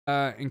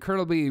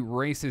incredibly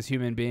racist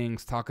human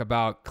beings talk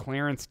about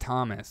Clarence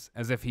Thomas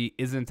as if he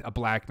isn't a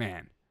black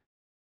man.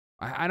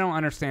 I don't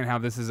understand how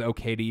this is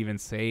okay to even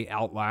say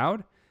out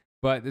loud,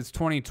 but it's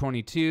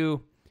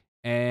 2022,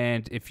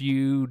 and if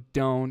you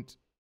don't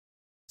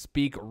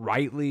speak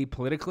rightly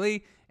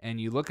politically and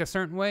you look a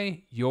certain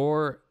way,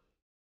 you're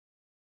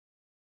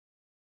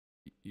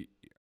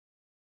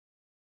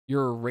a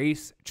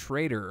race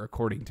traitor,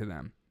 according to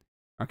them.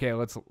 Okay,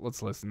 let's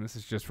listen. This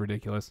is just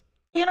ridiculous.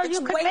 You know,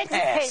 you could make the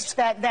case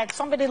that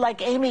somebody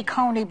like Amy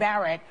Coney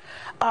Barrett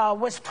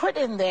was put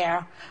in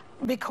there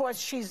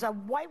because she's a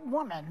white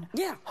woman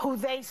who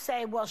they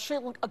say, well,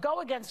 she'll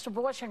go against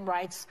abortion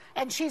rights,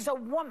 and she's a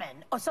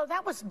woman. So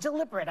that was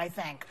deliberate, I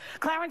think.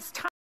 Clarence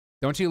Thomas.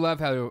 Don't you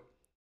love how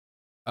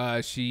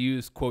she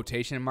used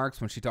quotation marks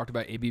when she talked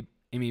about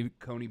Amy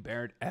Coney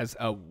Barrett as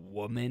a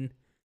woman?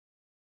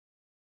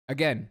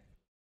 Again,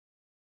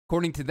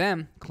 according to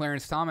them,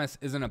 Clarence Thomas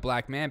isn't a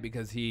black man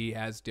because he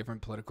has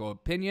different political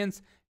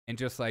opinions. And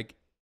just like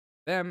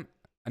them,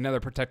 another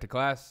protected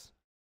class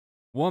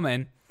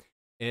woman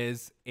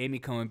is Amy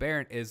Coney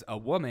Barrett is a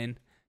woman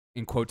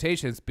in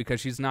quotations because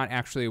she's not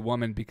actually a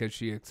woman because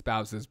she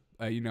espouses,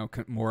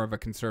 more of a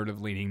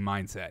conservative leaning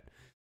mindset.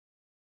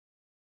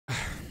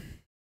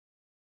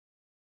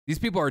 These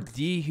people are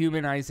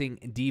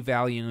dehumanizing,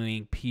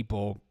 devaluing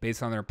people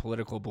based on their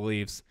political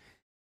beliefs.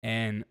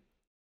 And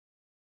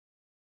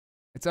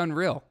it's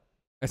unreal.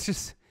 It's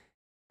just,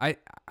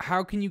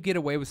 how can you get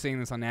away with saying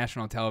this on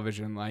national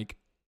television? Like,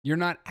 you're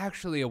not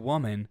actually a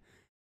woman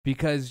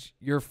because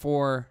you're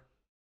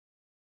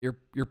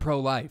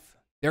pro-life.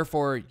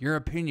 Therefore, your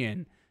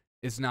opinion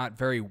is not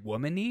very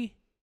woman-y.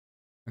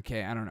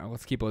 Okay, I don't know.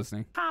 Let's keep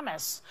listening.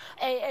 Thomas,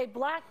 a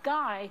black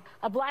guy,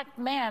 a black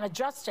man, a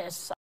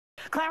justice.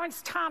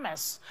 Clarence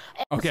Thomas.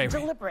 Okay.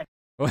 Deliberate.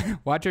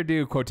 Watch her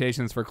do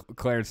quotations for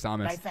Clarence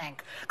Thomas. I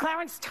think.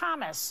 Clarence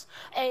Thomas,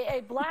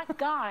 a black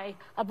guy,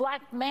 a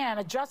black man,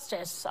 a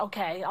justice.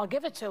 Okay, I'll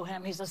give it to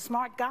him. He's a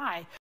smart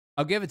guy.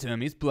 I'll give it to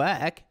him. He's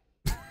black.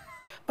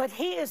 But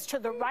he is to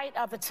the right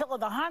of Attila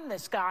the Hun,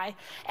 this guy,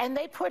 and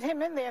they put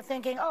him in there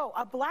thinking, oh,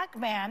 a black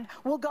man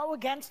will go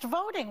against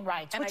voting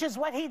rights, which is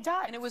what he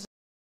does. And it was.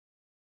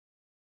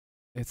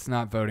 It's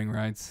not voting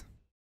rights,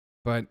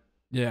 but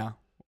yeah,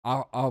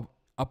 I'll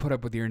put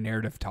up with your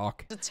narrative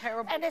talk. It's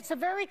terrible. And it's a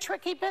very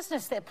tricky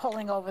business they're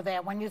pulling over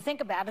there when you think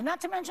about it. Not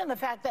to mention the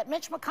fact that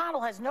Mitch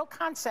McConnell has no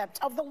concept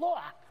of the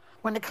law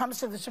when it comes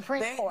to the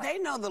Supreme Court. They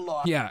know the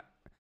law. Yeah.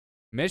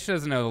 Mitch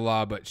doesn't know the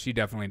law, but she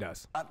definitely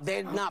does.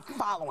 They're not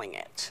following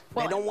it.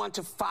 Well, they don't want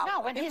to follow it.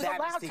 No, and he's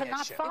allowed to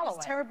not follow it.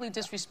 It's terribly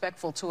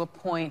disrespectful to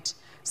appoint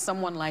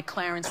someone like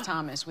Clarence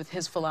Thomas with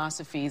his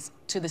philosophies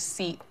to the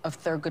seat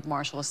of Thurgood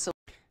Marshall.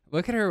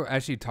 Look at her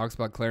as she talks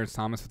about Clarence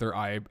Thomas with her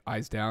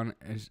eyes down.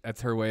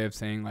 That's her way of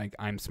saying, like,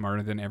 I'm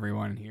smarter than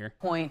everyone here.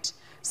 Point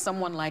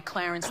someone like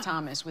Clarence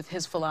Thomas with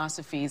his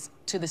philosophies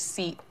to the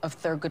seat of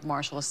Thurgood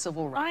Marshall, a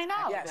civil rights. I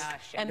know. Yes.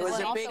 And it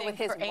was also with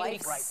his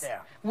wife right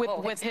there.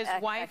 With his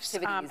wife's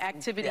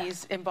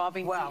activities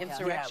involving the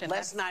insurrection. Yeah,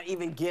 let's not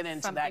even get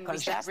into that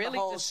because that's really the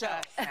whole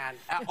show. And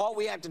all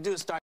we have to do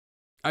is start.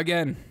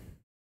 Again,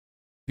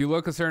 if you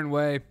look a certain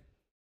way,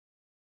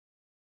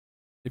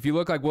 if you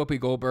look like Whoopi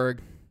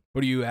Goldberg, what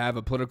do you have,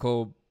 a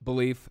political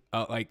belief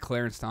like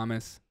Clarence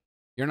Thomas?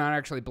 You're not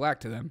actually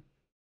black to them.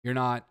 You're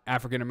not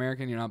African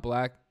American. You're not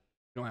black.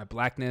 You don't have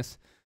blackness.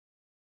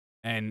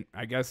 And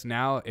I guess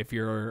now if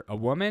you're a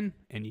woman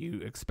and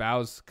you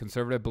espouse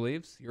conservative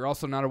beliefs, you're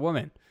also not a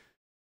woman.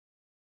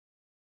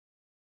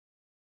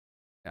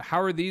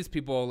 How are these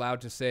people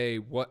allowed to say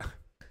what?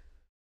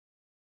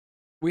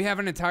 We have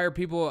an entire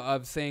people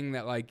of saying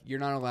that, like, you're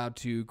not allowed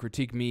to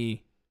critique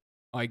me.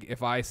 Like,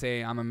 if I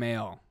say I'm a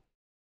male,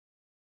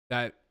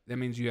 that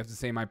means you have to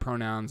say my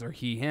pronouns are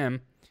he, him,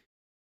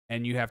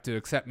 and you have to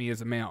accept me as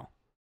a male.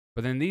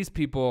 But then these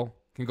people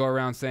can go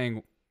around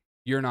saying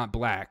you're not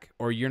black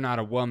or you're not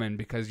a woman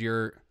because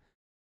you're...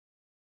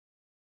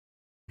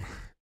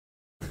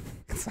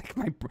 It's like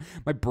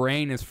my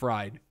brain is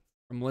fried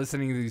from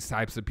listening to these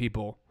types of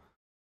people.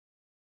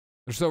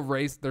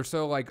 They're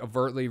so like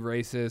overtly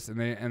racist,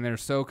 and they're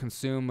so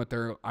consumed with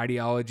their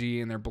ideology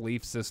and their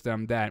belief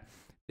system that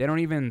they don't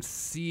even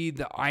see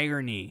the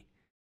irony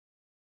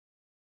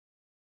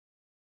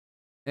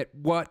at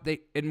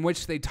in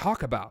which they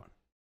talk about.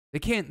 They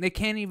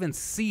can't even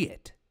see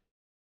it.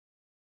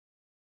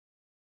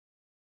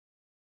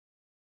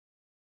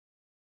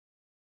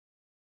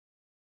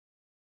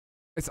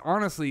 It's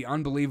honestly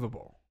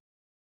unbelievable.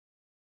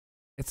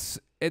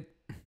 The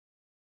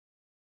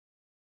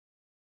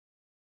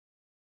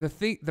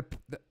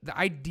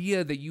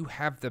idea that you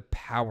have the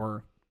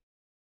power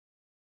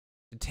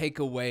to take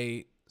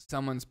away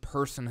someone's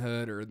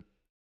personhood or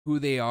who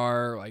they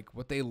are, like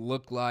what they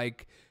look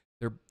like,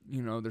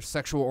 their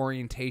sexual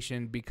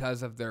orientation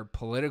because of their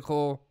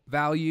political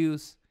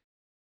values,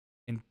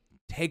 and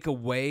take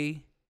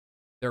away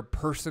their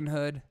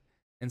personhood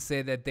and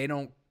say that they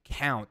don't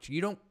count.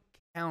 You don't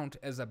count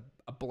as a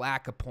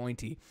black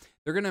appointee.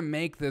 They're going to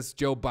make this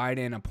Joe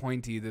Biden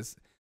appointee, this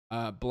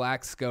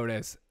black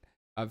SCOTUS,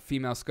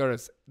 female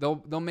SCOTUS,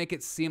 they'll make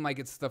it seem like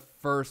it's the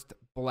first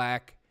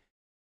black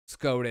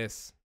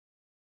SCOTUS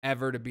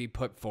ever to be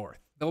put forth.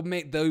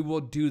 They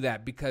will do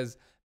that because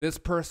this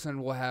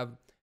person will have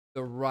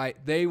the right.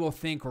 They will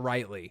think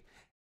rightly.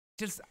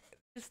 Just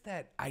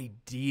that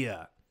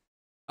idea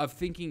of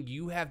thinking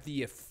you have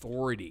the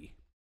authority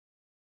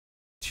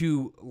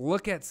to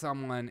look at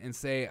someone and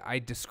say, I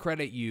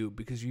discredit you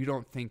because you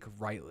don't think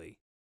rightly.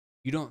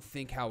 You don't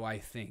think how I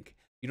think.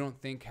 You don't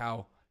think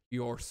how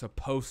you're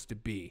supposed to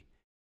be.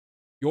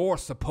 You're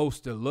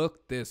supposed to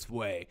look this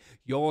way.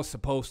 You're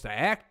supposed to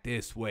act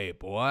this way,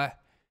 boy.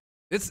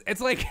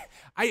 It's like,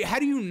 how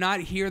do you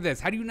not hear this?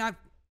 How do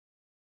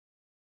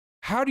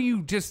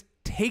you just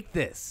take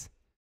this?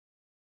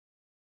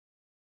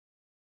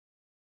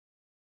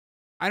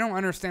 I don't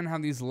understand how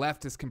these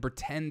leftists can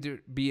pretend to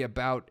be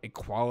about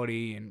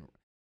equality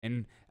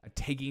and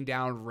taking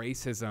down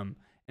racism,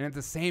 and at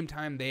the same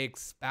time they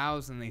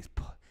espouse and they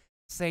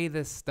say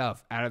this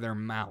stuff out of their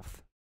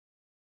mouth.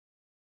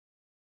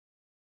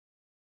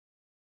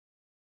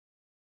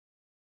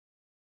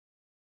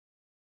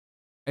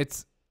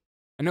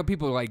 I know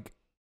people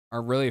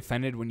are really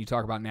offended when you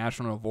talk about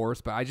national divorce,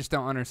 but I just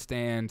don't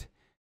understand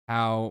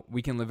how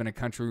we can live in a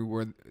country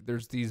where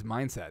there's these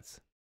mindsets.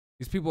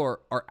 These people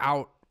are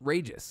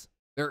outrageous.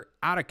 They're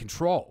out of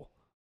control.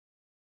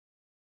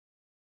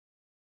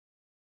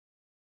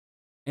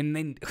 And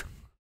then,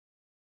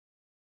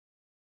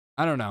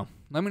 I don't know.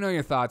 Let me know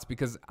your thoughts,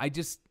 because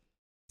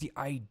the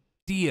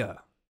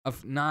idea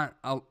of not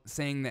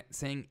saying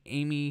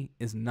Amy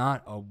is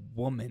not a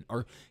woman,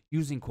 or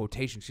using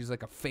quotation, she's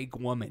like a fake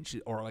woman,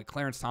 or like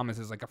Clarence Thomas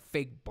is like a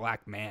fake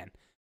black man.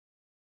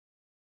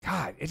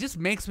 God, it just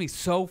makes me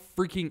so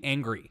freaking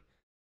angry.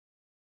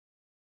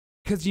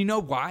 Because you know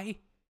why?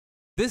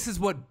 This is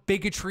what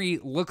bigotry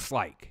looks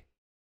like.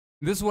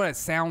 This is what it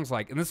sounds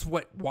like, and this is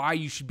why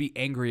you should be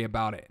angry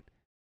about it.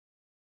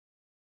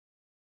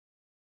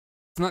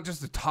 It's not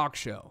just a talk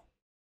show.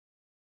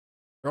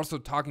 They're also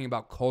talking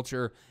about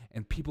culture,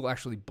 and people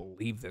actually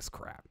believe this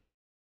crap.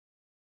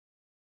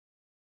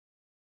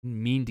 I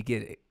didn't mean to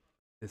get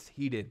this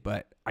heated,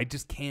 but I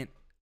just can't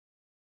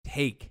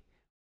take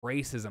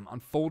racism on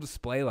full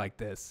display like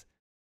this.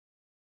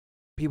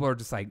 People are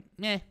just like,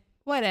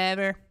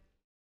 whatever.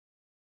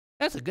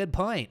 That's a good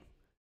point.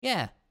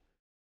 Yeah.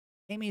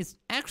 Amy's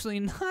actually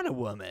not a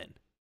woman.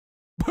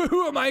 But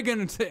who am I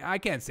going to say? I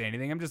can't say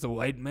anything. I'm just a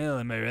white male,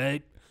 am I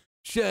right?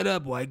 Shut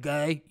up, white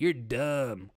guy. You're dumb.